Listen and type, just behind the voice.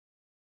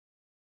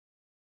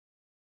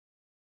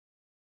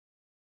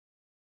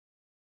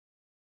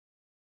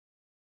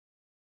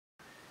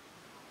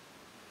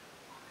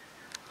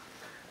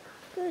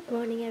Good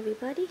morning,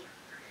 everybody.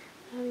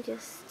 I'm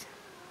just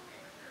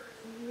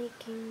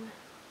making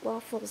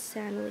waffle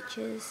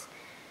sandwiches.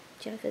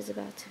 Jeff is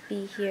about to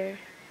be here.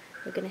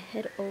 We're gonna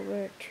head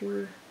over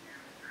to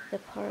the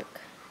park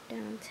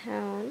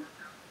downtown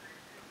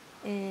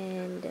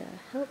and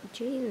help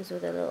James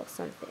with a little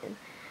something.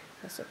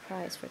 A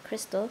surprise for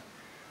Krystle.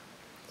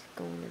 It's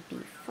going to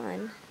be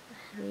fun.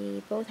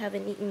 We both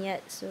haven't eaten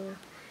yet, so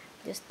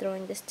just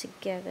throwing this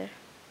together.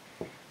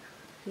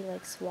 He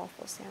likes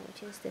waffle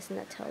sandwiches. This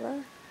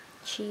Nutella,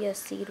 chia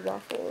seed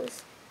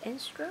waffles,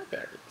 and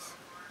strawberries.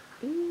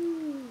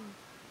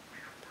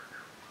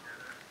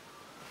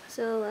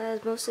 So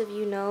as most of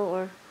you know,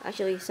 or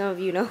actually some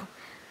of you know,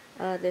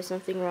 there's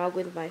something wrong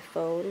with my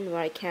phone where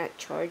I can't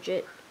charge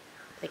it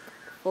like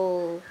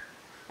full.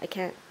 I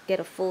can't get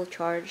a full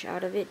charge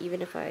out of it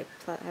even if I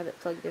have it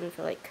plugged in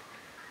for like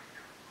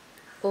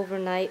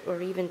overnight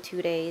or even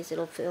 2 days.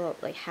 It'll fill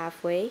up like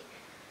halfway.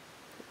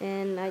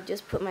 And I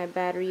just put my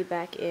battery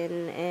back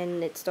in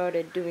and it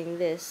started doing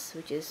this,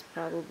 which is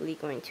probably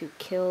going to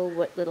kill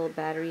what little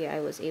battery I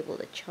was able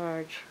to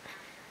charge.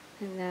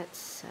 And that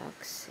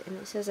sucks.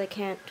 And it says I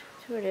can't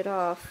turn it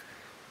off.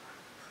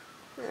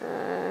 We're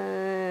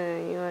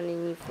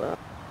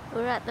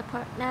at the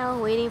park now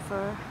waiting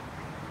for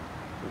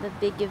the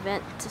big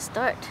event to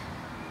start.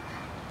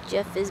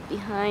 Jeff is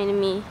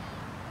behind me.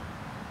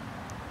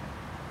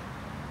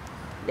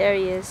 There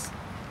he is.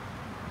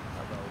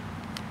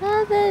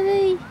 Hi,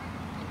 baby.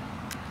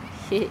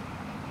 I'm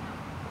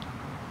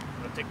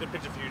gonna take a good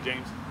picture for you,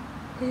 James.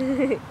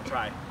 I'll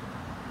try.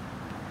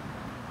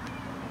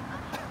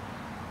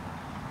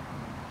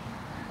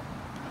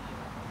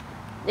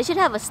 They should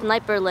have a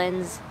sniper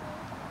lens.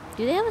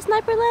 Do they have a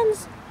sniper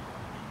lens?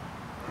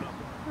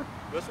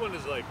 This one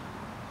is like...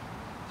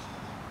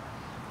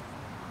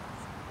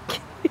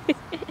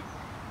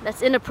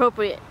 That's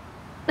inappropriate.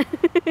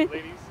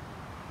 Ladies,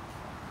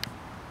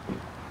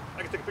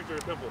 I can take a picture of your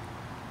pimple.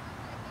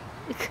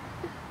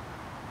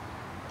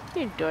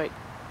 You're a dork.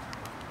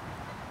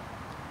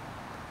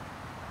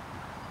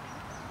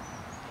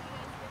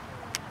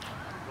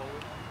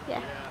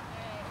 Yeah.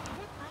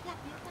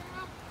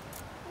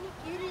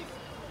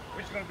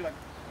 We're just gonna be like...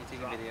 You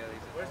taking video?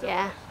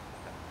 Yeah.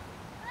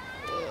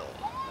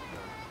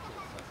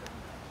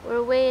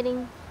 We're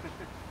waiting.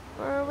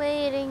 We're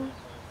waiting.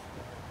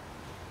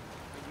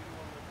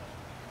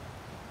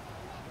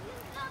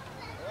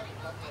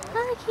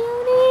 Hi,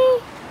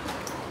 cutie.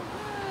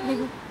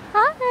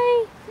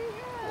 Hi.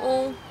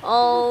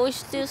 Oh, we're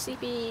still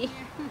sleepy.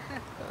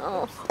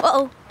 Oh,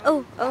 got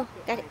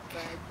it. Got it.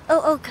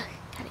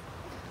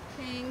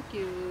 Thank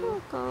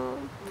you.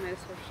 Welcome.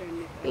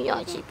 You're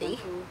Yeah, chippy.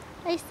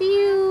 I see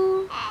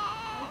you.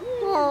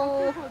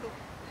 Oh.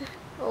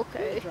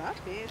 Okay.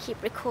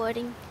 Keep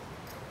recording.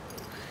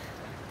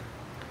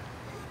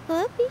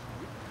 Puppy.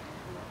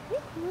 Hey,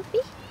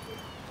 puppy.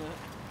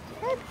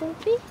 Hi,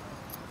 puppy.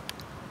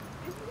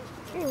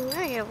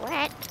 Now you're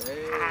wet.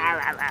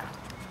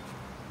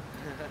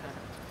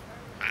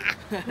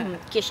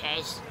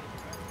 Kisses.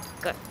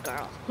 Good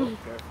girl.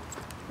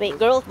 Wait,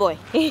 girl or boy?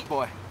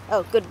 Boy.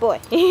 Oh, good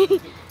boy.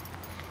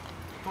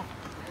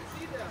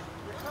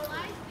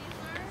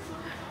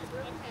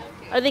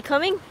 Are they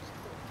coming?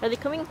 Are they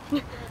coming?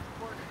 It's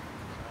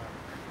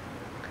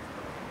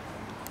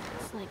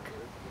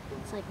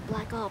like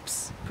Black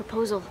Ops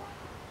proposal.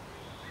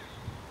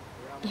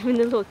 Even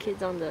the little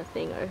kids on the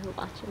thing are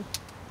watching.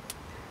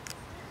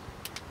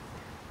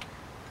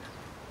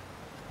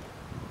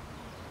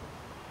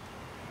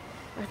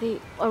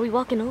 Are we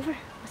walking over?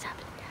 What's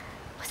happening?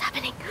 What's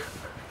happening?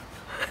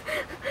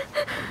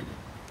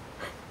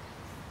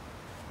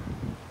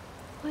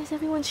 Why is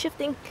everyone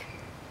shifting?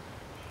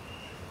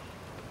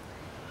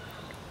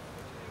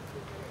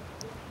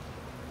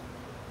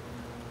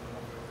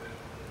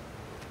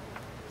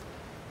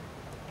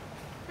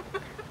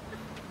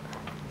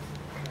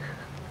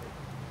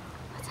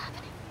 What's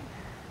happening?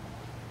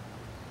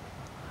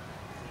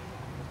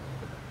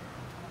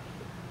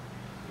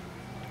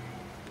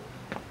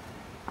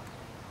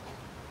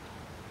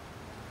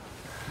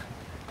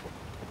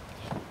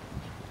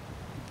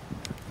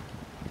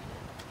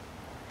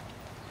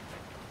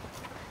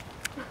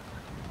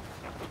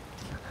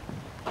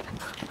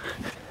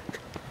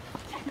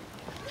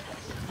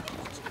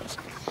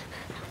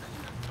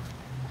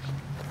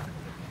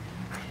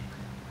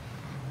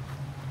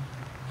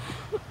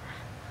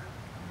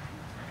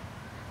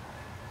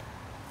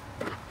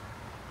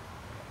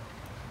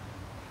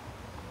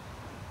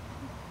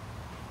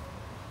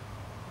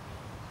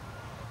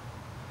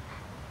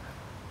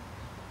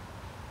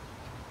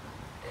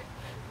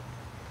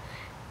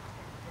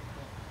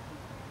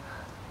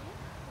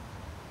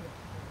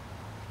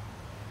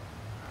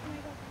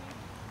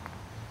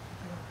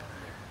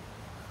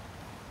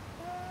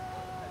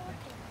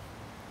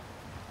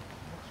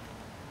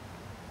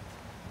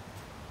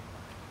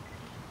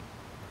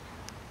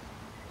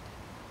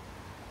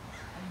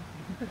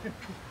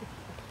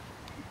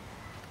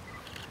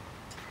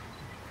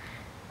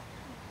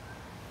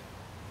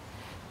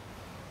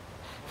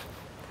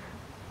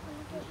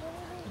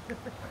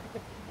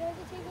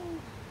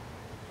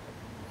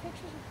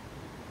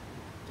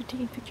 They're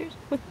taking pictures?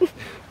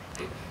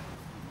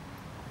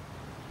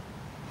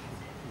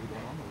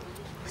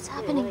 What's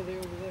happening? Where are they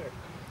over there?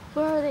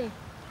 Where are they?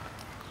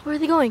 Where are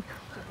they going?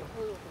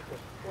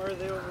 Why are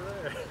they over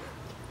there?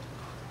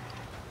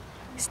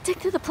 Stick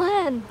to the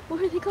plan.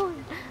 Where are they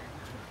going?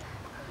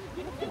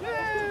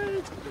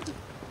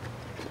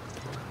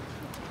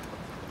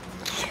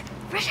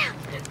 Rush out!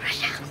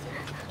 Rush out!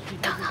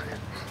 Go, go, go.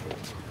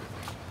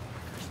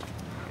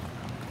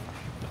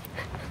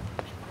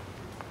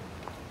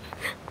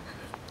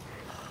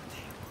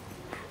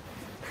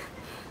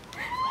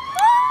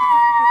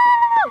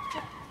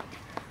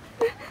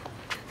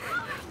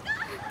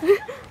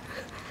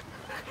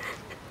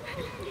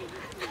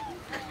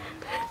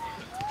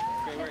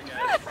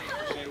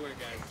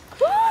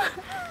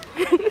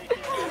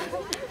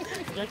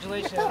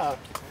 Congratulations.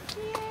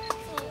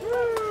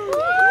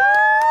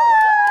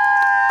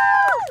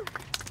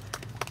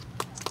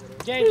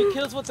 James, you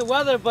killed us with the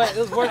weather, but it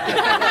was worth it.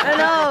 I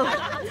know.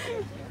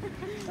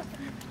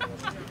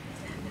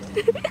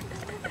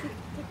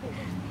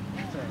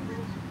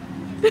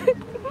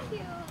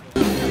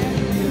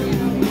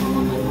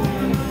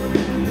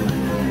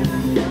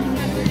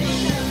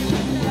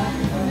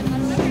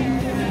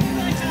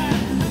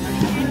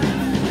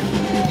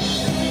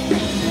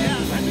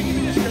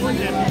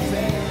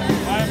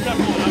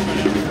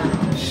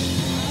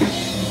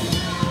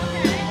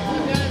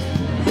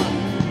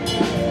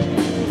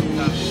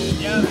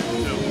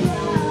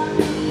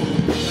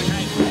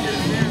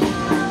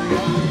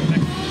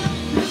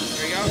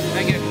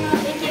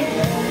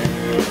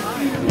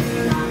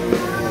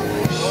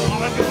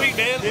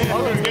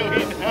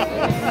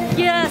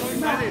 Yes.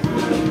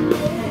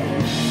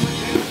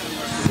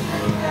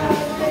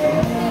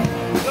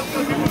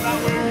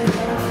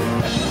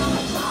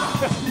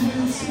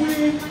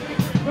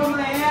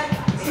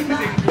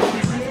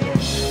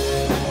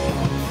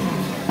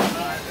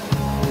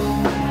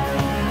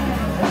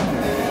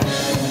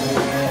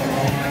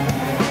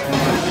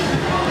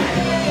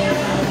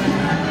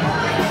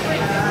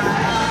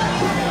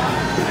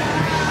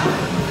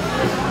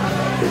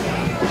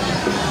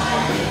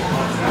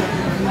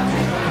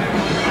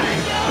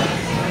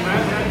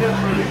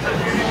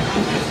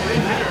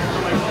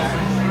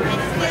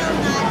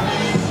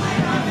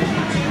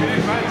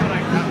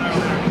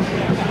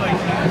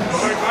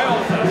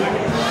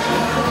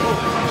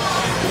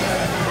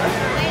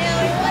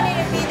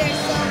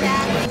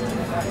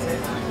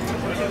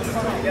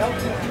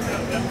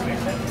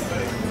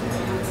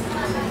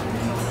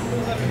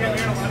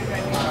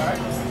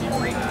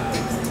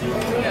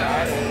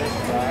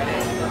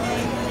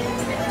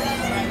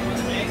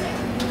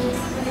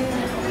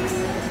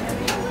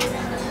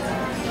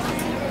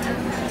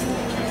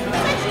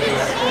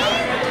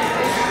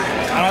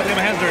 I don't have to get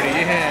my hands dirty,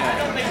 yeah.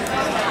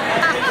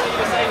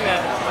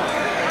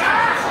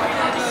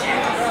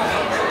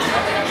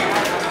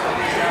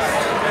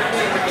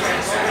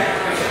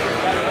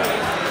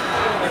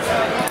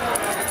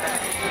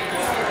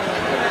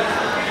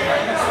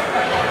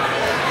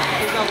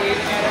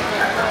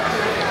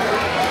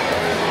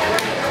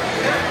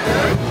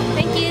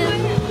 Thank you.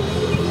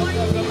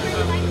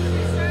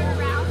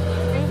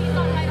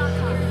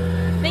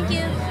 Thank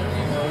you.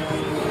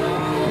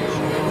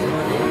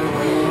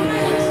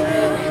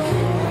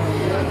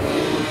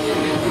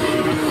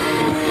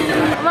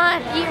 Come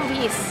on, eat a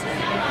piece.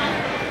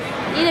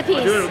 Eat a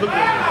piece. Look good.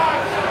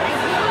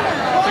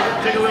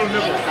 Take a little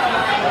nibble.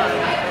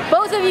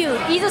 Both of you,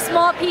 eat a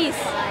small piece.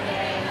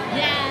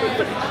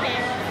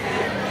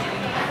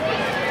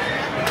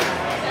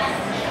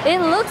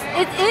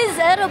 It is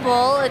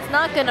edible. It's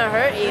not gonna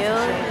hurt you.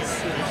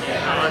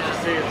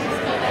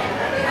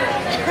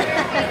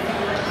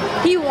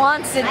 He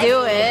wants to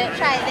do it.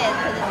 Try this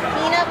because it's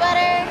peanut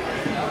butter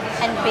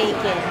and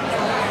bacon.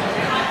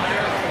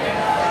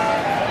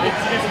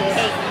 It's just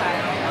cake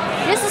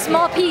part. Just a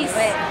small piece.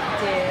 Wait,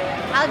 dude.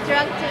 How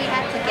drunk do we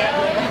have to get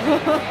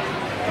you?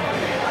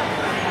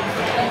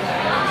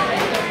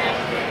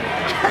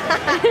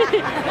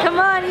 Come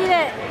on, eat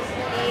it.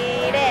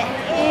 Eat it.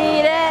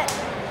 Eat it.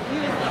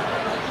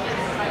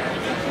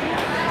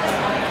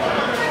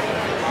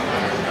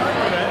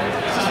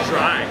 This is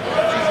dry.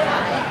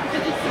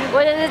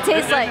 What does it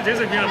taste like? It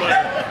tastes like peanut butter.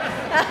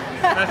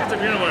 That tastes like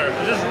peanut butter.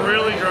 It's just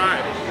really dry.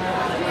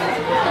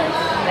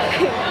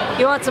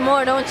 You want some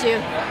more, don't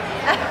you?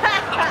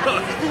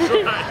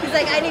 He's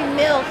like, I need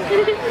milk.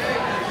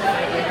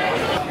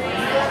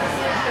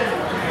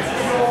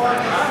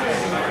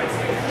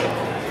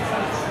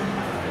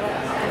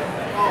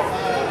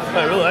 I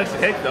really like the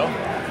cake though.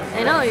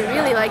 I know, he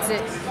really likes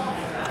it.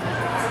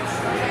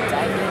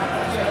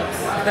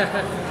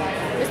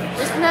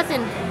 There's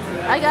nothing.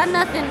 I got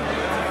nothing.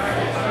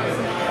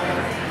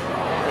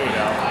 There you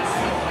go.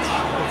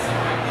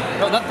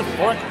 No, not the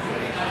fork.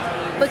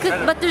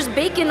 But there's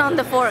bacon on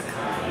the fork.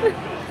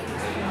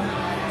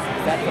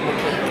 That's the cake.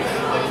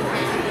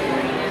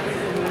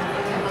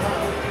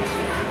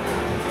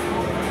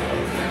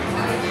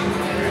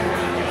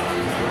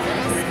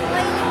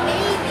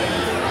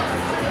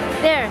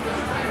 There.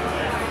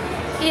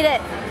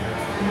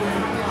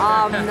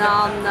 Nom,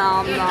 nom,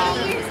 nom, nom.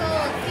 Years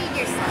old, feed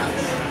yourself.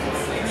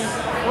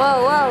 Whoa,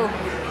 whoa.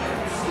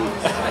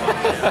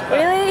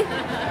 Really?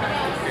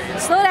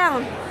 Slow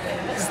down.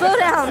 Slow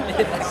down.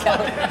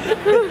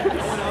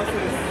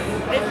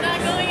 It's not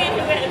going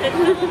anywhere. There's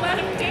no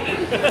amount of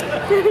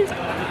tape.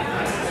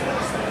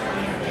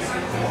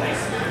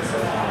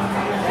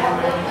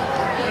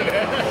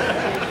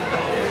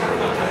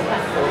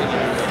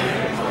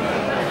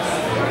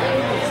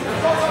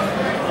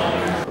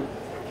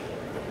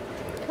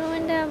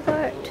 Going down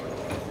part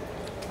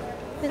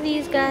with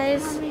these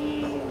guys.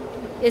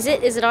 Is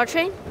it our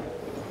train?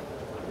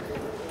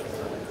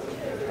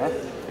 Huh?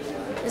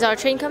 Is our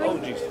train coming? Oh,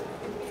 jeez.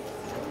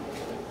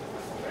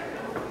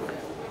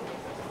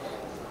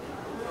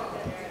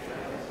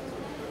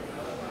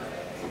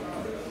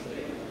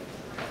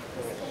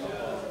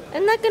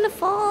 I'm not gonna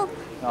fall.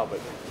 No, but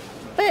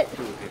But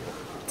two people.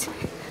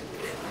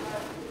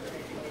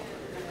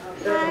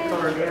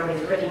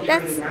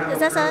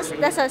 that's us.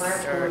 That's us.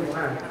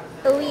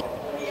 Oh, yeah.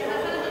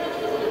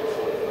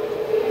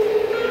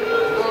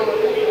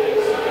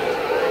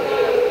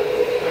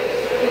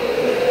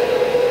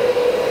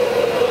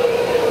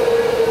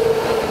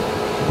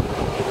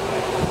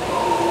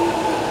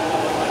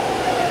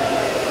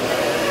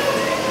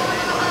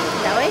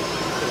 That way?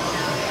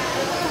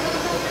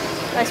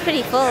 Oh, it's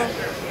pretty full.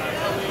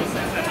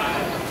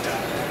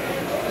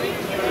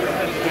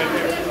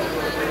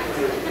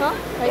 Huh?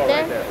 Right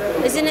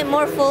there? Isn't it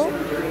more full? I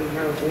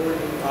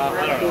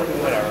don't know.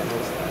 Whatever.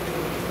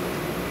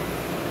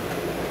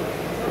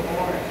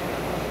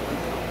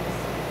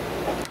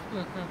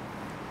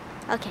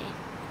 Okay.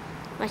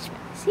 Much.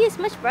 See, it's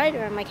much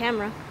brighter on my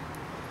camera.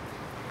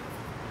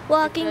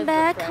 Walking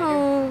back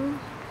home.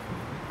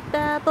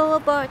 Balboa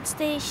BART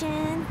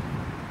station.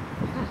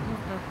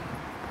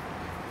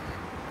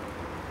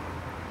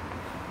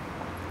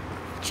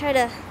 Try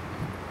to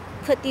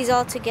put these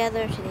all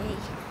together today.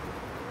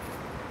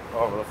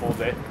 Oh, for the full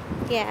day?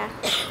 Yeah.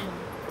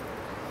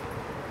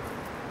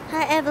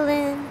 Hi,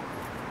 Evelyn.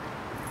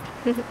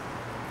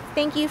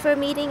 Thank you for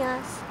meeting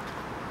us.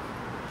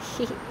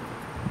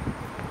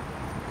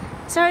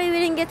 Sorry we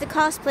didn't get to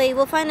cosplay.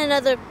 We'll find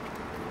another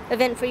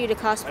event for you to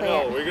cosplay I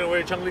know. at. We're gonna wear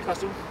a Chung-Li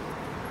costume?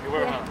 You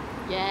wear it, huh?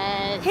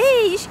 Yes.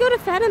 Hey, you should go to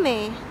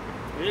Fanime.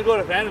 You need to go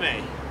to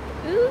Fanime.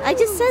 I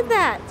just said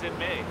that. It's in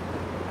May.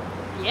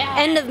 Yeah.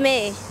 End of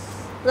May.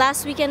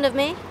 Last weekend of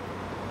May.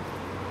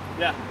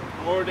 Yeah,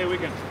 Memorial Day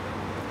weekend.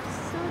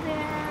 So there.